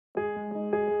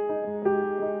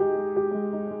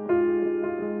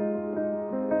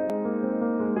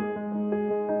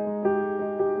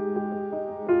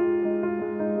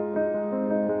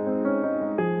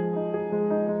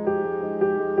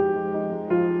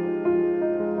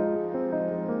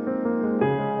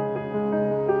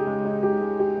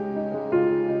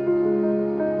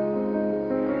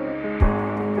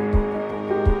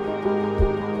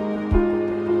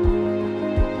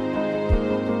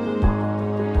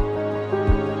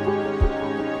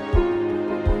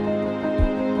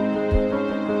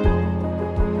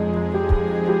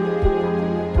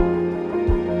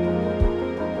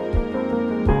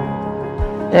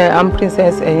I'm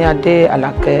Princess Enyade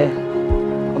Alake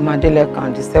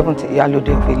Omadelekan, the 7th Iyalode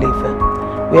of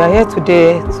Ile-Ife. We are here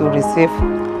today to receive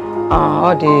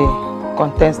all the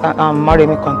contestants,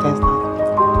 Moremi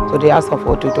contestants, to the House of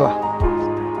Oduduwa.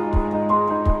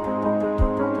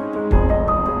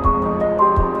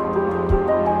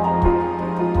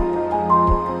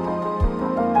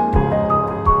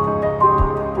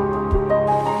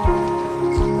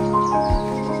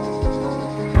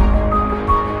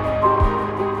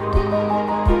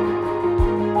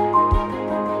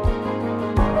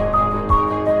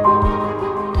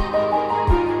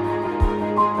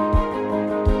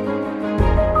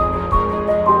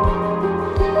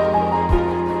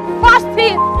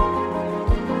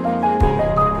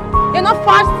 You're not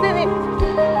fasting.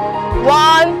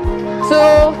 1,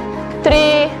 2,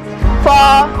 3,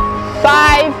 4,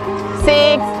 5,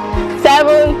 6,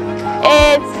 7,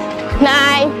 8,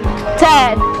 9,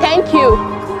 10. Thank you.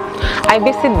 I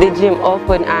visit the gym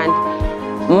often, and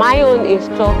my own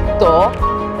instructor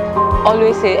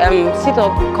always say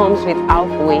sit-up comes with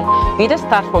halfway. You just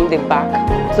start from the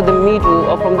back to the middle,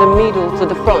 or from the middle to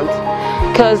the front,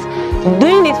 because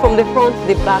doing it from the front to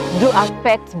the back do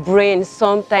affect brain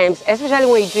sometimes, especially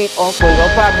when you do it often or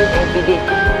probably every day.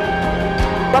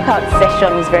 Workout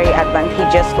session is very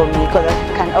advantageous for me because as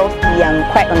you can all see, I'm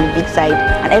quite on the big side,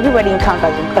 and everybody in camp has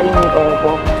been calling me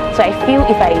horrible. So I feel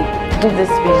if I do this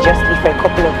religiously for a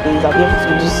couple of days, I'll be able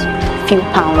to lose a few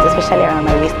pounds, especially around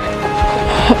my waist.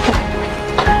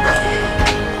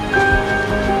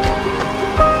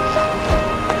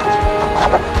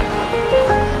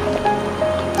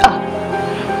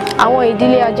 Àwọn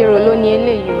ìdílé Ajero ló ní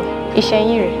eléyìí o,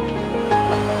 ìṣẹ̀yìn rẹ̀.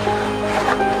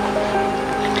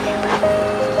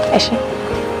 Ẹ ṣé.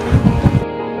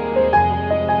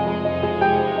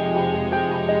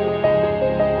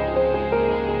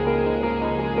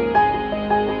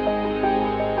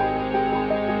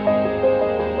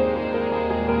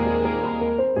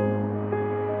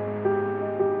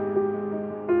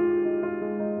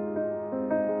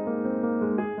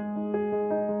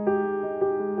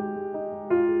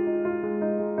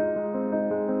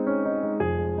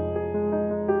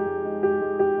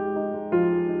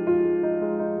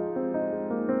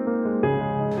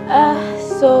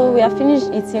 So we have finished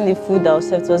eating the food that was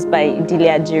served to us by Idile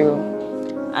Ajero,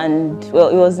 and well,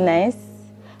 it was nice.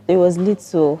 It was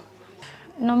little.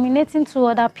 Nominating 2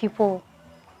 other people,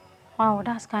 wow,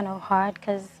 that's kind of hard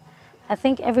because I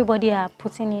think everybody are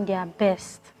putting in their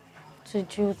best to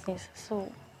do this.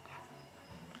 So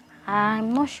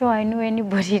I'm not sure I know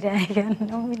anybody that I can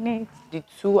nominate. The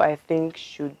 2 I think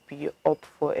should be up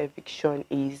for eviction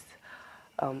is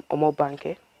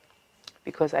Omobanke,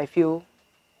 because I feel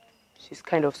she's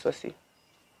kind of saucy.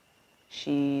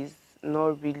 She's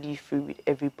not really free with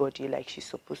everybody like she's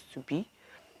supposed to be.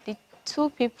 The 2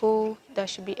 people that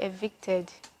should be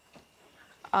evicted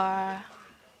are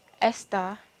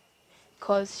Esther,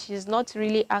 because she's not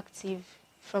really active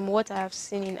from what I have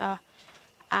seen in her,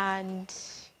 and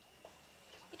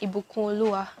Ibukun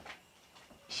Olua.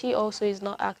 She also is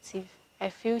not active. I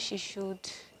feel she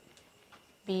should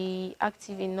be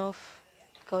active enough,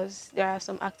 because there are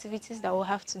some activities that we'll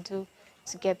have to do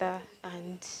together,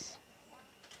 and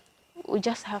we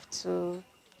just have to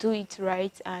do it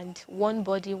right, and one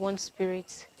body, one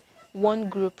spirit, one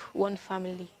group, one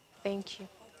family. Thank you.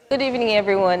 Good evening,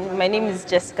 everyone. My name is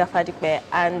Jessica Fadikbe,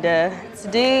 and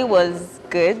today was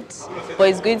good, but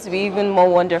it's going to be even more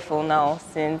wonderful now,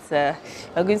 since we're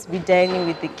going to be dining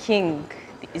with the King,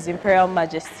 His Imperial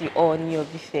Majesty Ooni of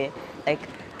Ife. Like,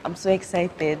 I'm so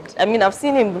excited. I mean, I've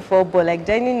seen him before, but like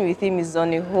dining with him is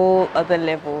on a whole other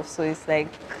level. So it's like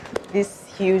this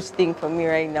huge thing for me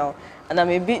right now. And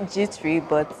I'm a bit jittery,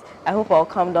 but I hope I'll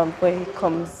calm down before he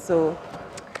comes. So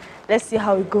let's see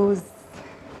how it goes.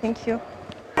 Thank you.